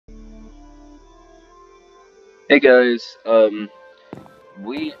Hey guys,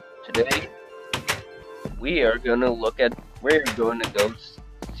 we today we are gonna we're going to go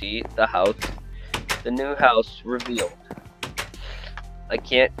see the new house revealed. I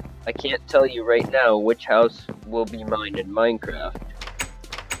can't tell you right now which house will be mine in Minecraft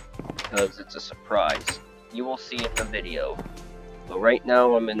because it's a surprise. You will see in the video. But right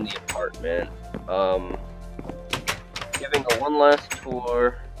now I'm in the apartment, giving a one last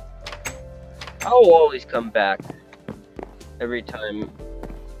tour. I'll always come back every time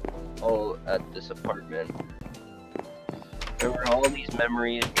at this apartment. Remember all these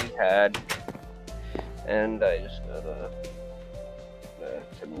memories we had, and I just gotta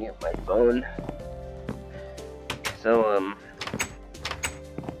mute my phone. So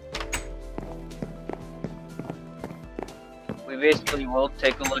we basically will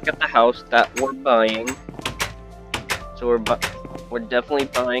take a look at the house that we're buying. So we're definitely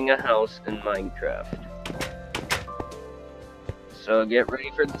buying a house in Minecraft. So get ready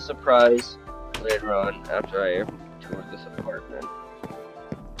for the surprise later on after I tour this apartment.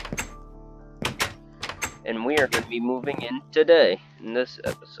 And we are going to be moving in today in this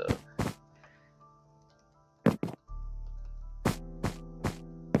episode.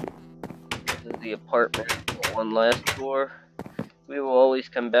 This is the apartment. One last tour. We will always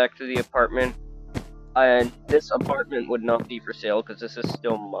come back to the apartment. And this apartment would not be for sale because this is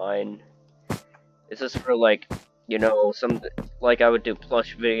still mine. This is for, like, you know, like I would do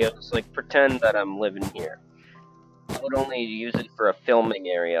plush videos, like pretend that I'm living here. I would only use it for a filming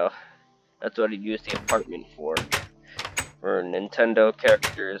area. That's what I'd use the apartment for. For Nintendo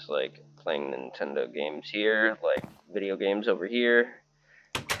characters, like playing Nintendo games here, like video games over here,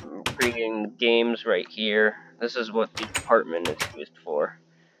 playing games right here. This is what the apartment is used for.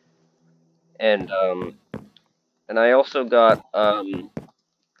 And I also got the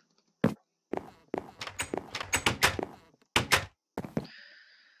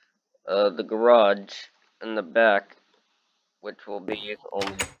garage in the back, which will be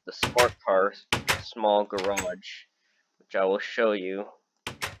only the smart car small garage, which I will show you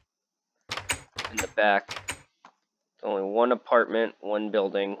in the back. It's only one apartment, one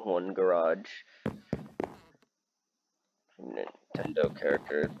building, one garage. Nintendo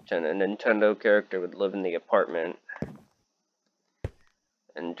character. A Nintendo character would live in the apartment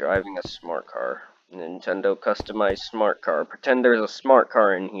and driving a smart car. Nintendo customized smart car. Pretend there's a smart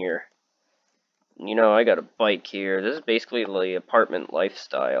car in here. You know, I got a bike here. This is basically the apartment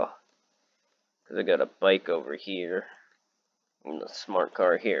lifestyle. Because I got a bike over here. And the smart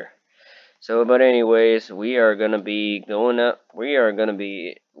car here. So, but anyways, we are going to be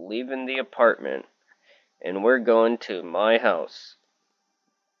leaving the apartment. And we're going to my house.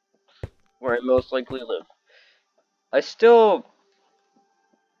 Where I most likely live. I still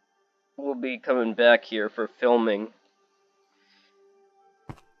will be coming back here for filming.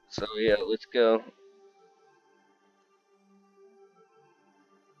 So yeah, let's go.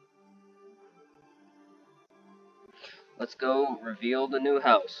 Let's go reveal the new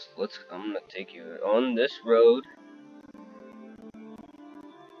house. I'm gonna take you on this road.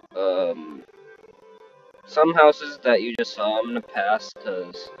 Some houses that you just saw I'm gonna pass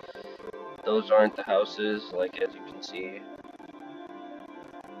because those aren't the houses, like as you can see.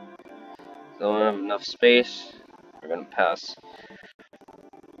 Don't have enough space. We're gonna pass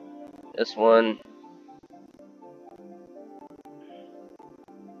this one.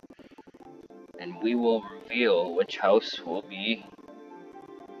 And we will reveal which house it will be.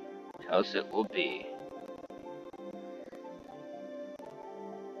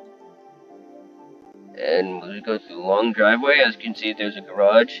 And we go through the long driveway. As you can see, there's a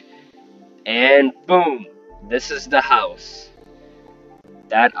garage. And boom! This is the house.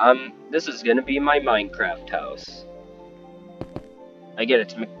 This is gonna be my Minecraft house. I get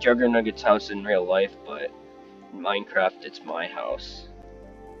it's McJuggerNugget's house in real life, but in Minecraft it's my house.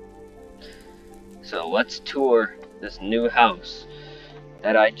 So let's tour this new house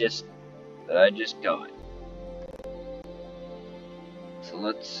that I just got. So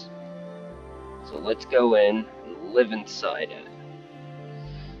let's go in and live inside it.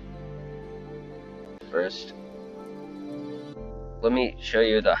 First, let me show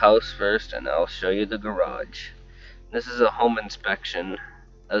you the house first, and I'll show you the garage. This is a home inspection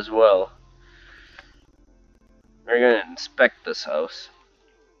as well. We're gonna inspect this house.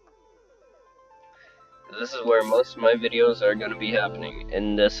 This is where most of my videos are gonna be happening,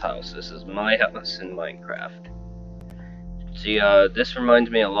 in this house. This is my house in Minecraft. See, this reminds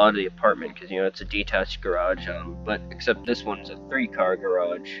me a lot of the apartment, because, you know, it's a detached garage, but except this one's a 3-car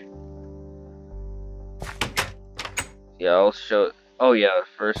garage. Yeah, I'll show. Oh yeah,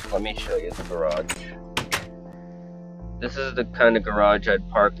 first let me show you the garage. This is the kind of garage I'd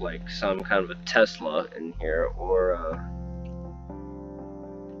park like some kind of a Tesla in here, or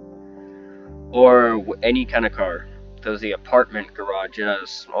any kind of car. Because the apartment garage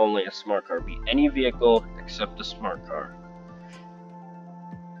has only a smart car. Be any vehicle except a smart car.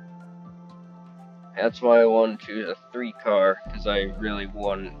 That's why I wanted to choose a 3-car, because I really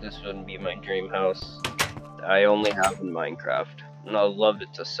want this would be my dream house. I only have in Minecraft, and I love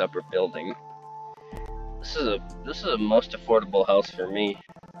it's a separate building. This is a most affordable house for me.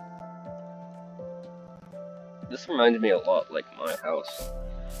 This reminds me a lot like my house,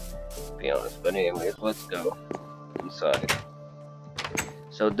 to be honest. But anyways, let's go inside.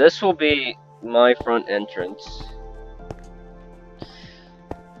 So this will be my front entrance.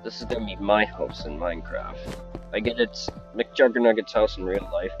 This is gonna be my house in Minecraft. I get it's McJuggerNugget's house in real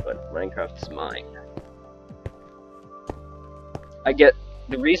life, but Minecraft is mine.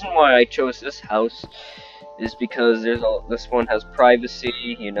 The reason why I chose this house is because this one has privacy,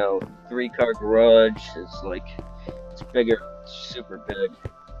 you know, 3-car garage, it's bigger, it's super big.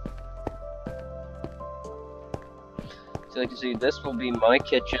 So you can see, this will be my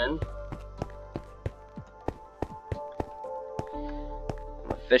kitchen.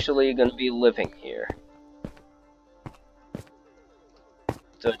 I'm officially gonna be living here.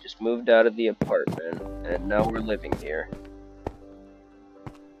 So I just moved out of the apartment, and now we're living here.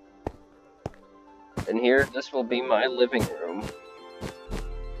 And here, this will be my living room.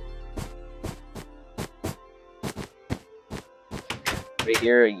 Right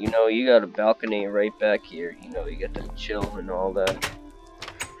here, you know, you got a balcony right back here. You know, you get to chill and all that.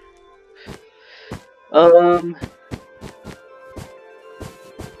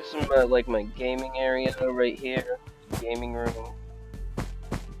 This is like my gaming area right here. Gaming room.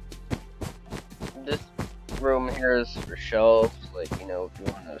 This room here is for shelves, like, you know, if you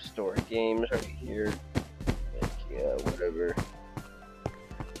want to store games right here, like, yeah, whatever.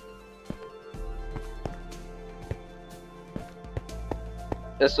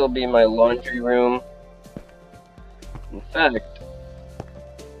 This will be my laundry room. In fact,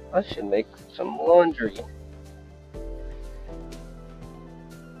 I should make some laundry.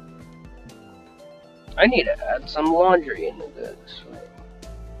 I need to add some laundry into this room.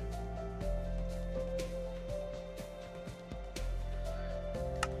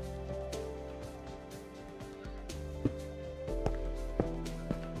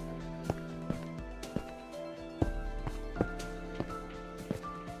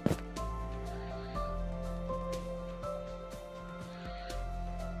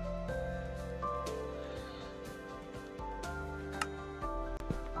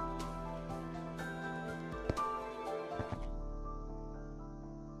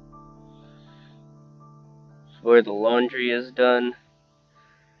 Where the laundry is done.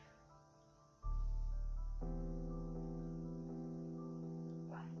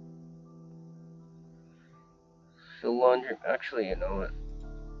 So laundry, actually, you know what?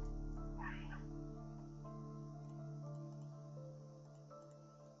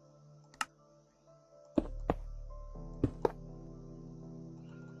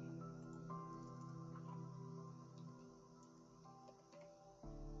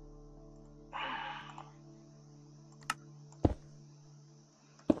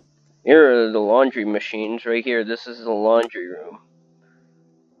 Here are the laundry machines right here. This is the laundry room.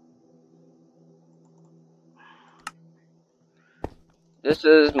 This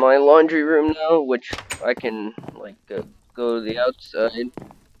is my laundry room now, which I can like go to the outside.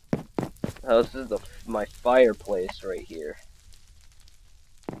 This is my fireplace right here.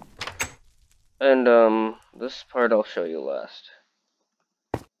 And this part I'll show you last.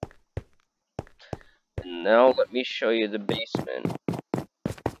 And now let me show you the basement.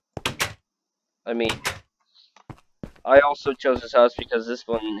 I mean, I also chose this house because this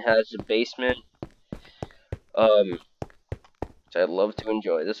one has a basement, which I love to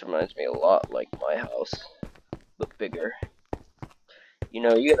enjoy. This reminds me a lot like my house, but bigger. You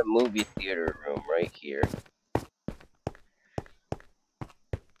know, you get a movie theater room right here.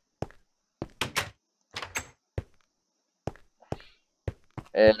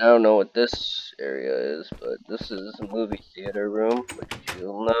 And I don't know what this area is, but this is a movie theater room, which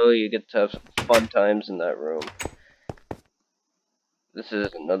you'll know you get to have some fun times in that room. This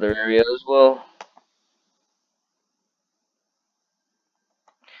is another area as well.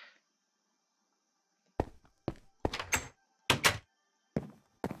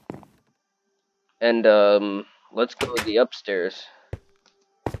 And let's go to the upstairs.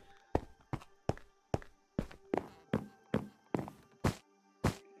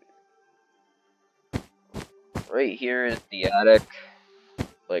 Right here is the attic,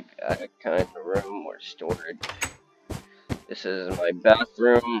 like attic kind of room or storage. This is my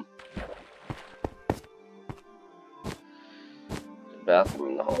bathroom. The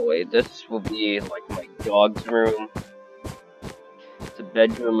bathroom in the hallway. This will be like my dog's room. It's a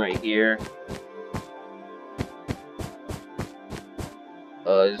bedroom right here.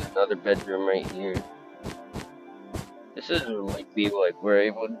 There's another bedroom right here. This is like where I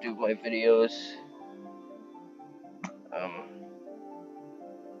able to do my videos.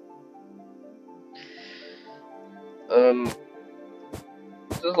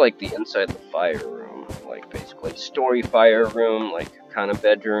 This is like the inside of the fire room, like basically story fire room, like kind of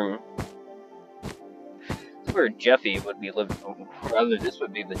bedroom. This is where Jeffy would be living, rather this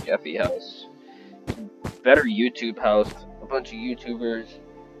would be the Jeffy house. Better YouTube house, a bunch of YouTubers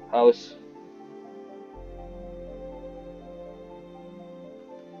house.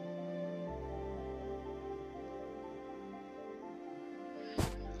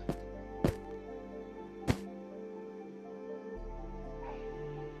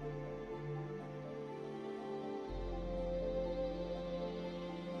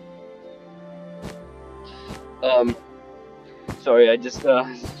 Sorry, I just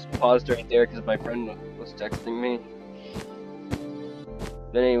paused right there because my friend was texting me.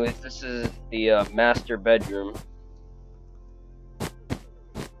 But anyways, this is the master bedroom.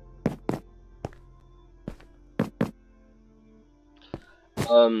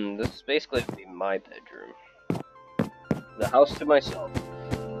 This is basically be my bedroom. The house to myself.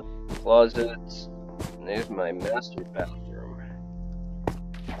 Closets. And there's my master bathroom.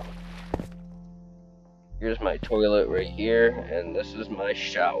 Here's my toilet right here, and this is my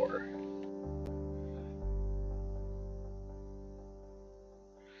shower.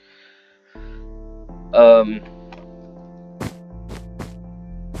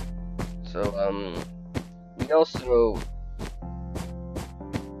 We also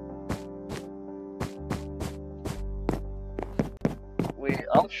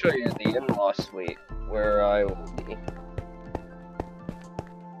I'll show you the in-law suite where I will be.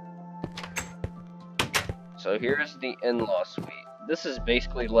 So here's the in-law suite. This is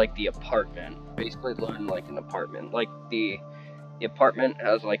basically like the apartment. Basically like an apartment. Like the apartment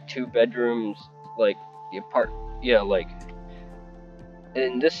has like 2 bedrooms, like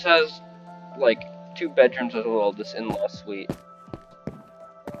and this has like 2 bedrooms as well, this in-law suite.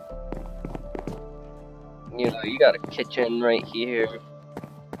 You know, you got a kitchen right here.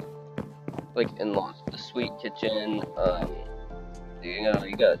 Like in-law, the suite kitchen, you know,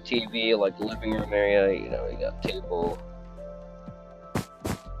 you got a TV, like living room area, you know, you got table.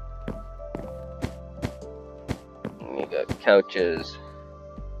 And you got couches.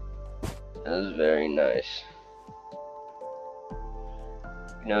 That is very nice.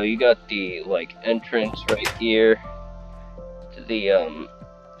 You know, you got the like entrance right here to the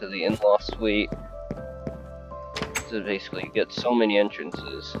in-law suite. So basically you get so many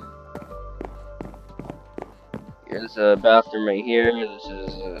entrances. Here's a bathroom right here. This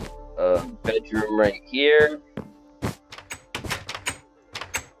is a bedroom right here.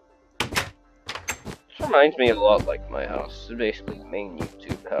 This reminds me a lot like my house. It's basically the main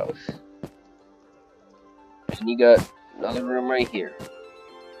YouTube house. And you got another room right here.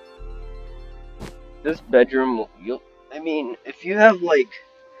 This bedroom, I mean, if you have like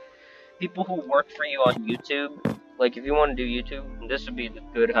people who work for you on YouTube, like if you want to do YouTube, this would be the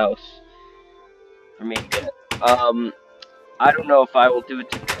good house for me to get. I don't know if I will do a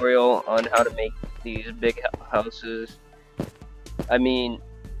tutorial on how to make these big houses. I mean,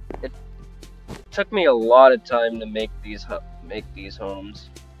 it took me a lot of time to make these homes.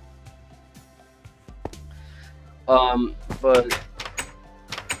 But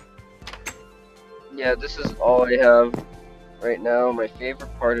yeah, this is all I have right now. My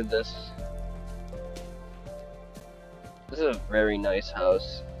favorite part of this is a very nice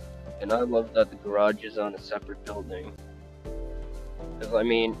house. And I love that the garage is on a separate building. Because, I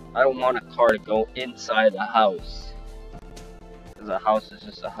mean, I don't want a car to go inside the house. Because a house is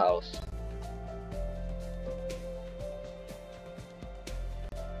just a house.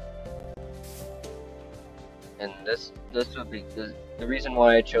 And this would be, the reason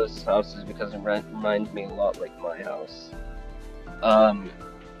why I chose this house is because it reminds me a lot like my house.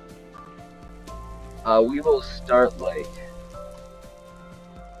 We will start, like,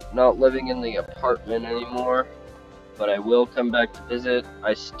 not living in the apartment anymore, but I will come back to visit.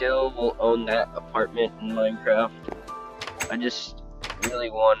 I still will own that apartment in Minecraft. I just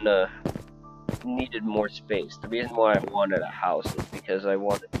really needed more space. The reason why I wanted a house is because I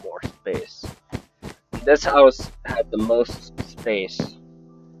wanted more space. This house had the most space,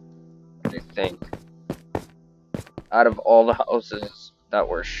 I think, out of all the houses that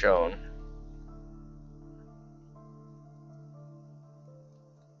were shown.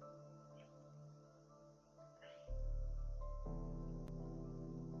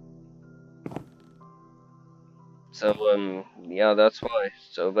 So, yeah, that's why.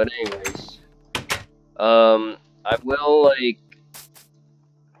 So, but anyways, I will, like,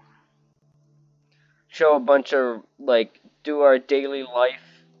 show a bunch of, like, do our daily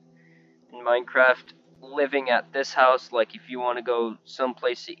life in Minecraft, living at this house, like, if you want to go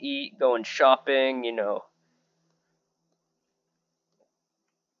someplace to eat, going shopping, you know.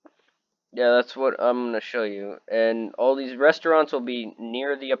 Yeah, that's what I'm gonna show you. And all these restaurants will be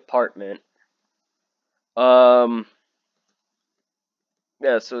near the apartment. Um,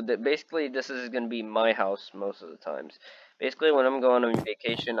 yeah, so that basically this is gonna be my house most of the times. Basically, when I'm going on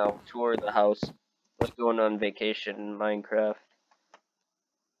vacation, I'll tour the house. Like going on vacation in Minecraft.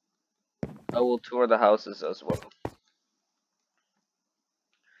 I will tour the houses as well.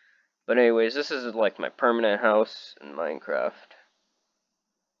 But anyways, this is like my permanent house in Minecraft.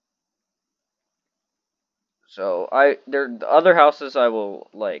 So the other houses I will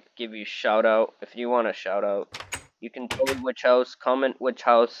like give you shout out if you want a shout out. You can tell me which house, comment which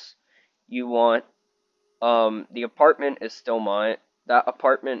house you want. The apartment is still mine. That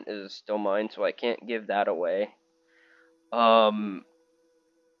apartment is still mine, so I can't give that away.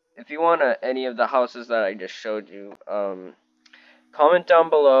 If you want any of the houses that I just showed you, comment down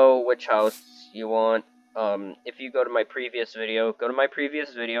below which house you want. If you go to my previous video,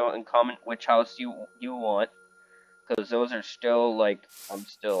 and comment which house you want, because those are still like I'm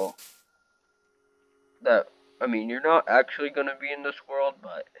still that. I mean, you're not actually gonna be in this world,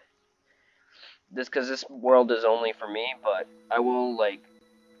 but because this world is only for me. But I will like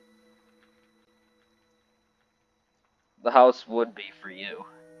the house would be for you.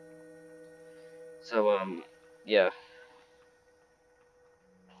 So yeah,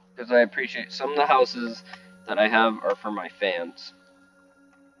 because I appreciate some of the houses that I have are for my fans.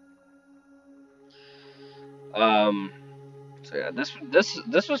 Um. So yeah,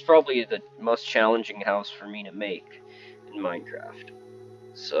 this was probably the most challenging house for me to make in Minecraft.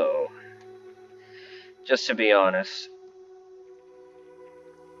 So, just to be honest.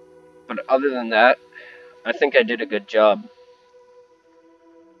 But other than that, I think I did a good job.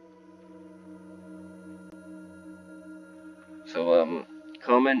 So,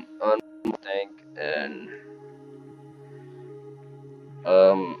 comment on what you think, and,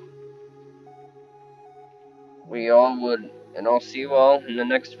 um, we all would, and I'll see you all in the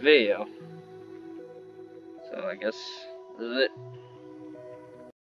next video. So, I guess this is it.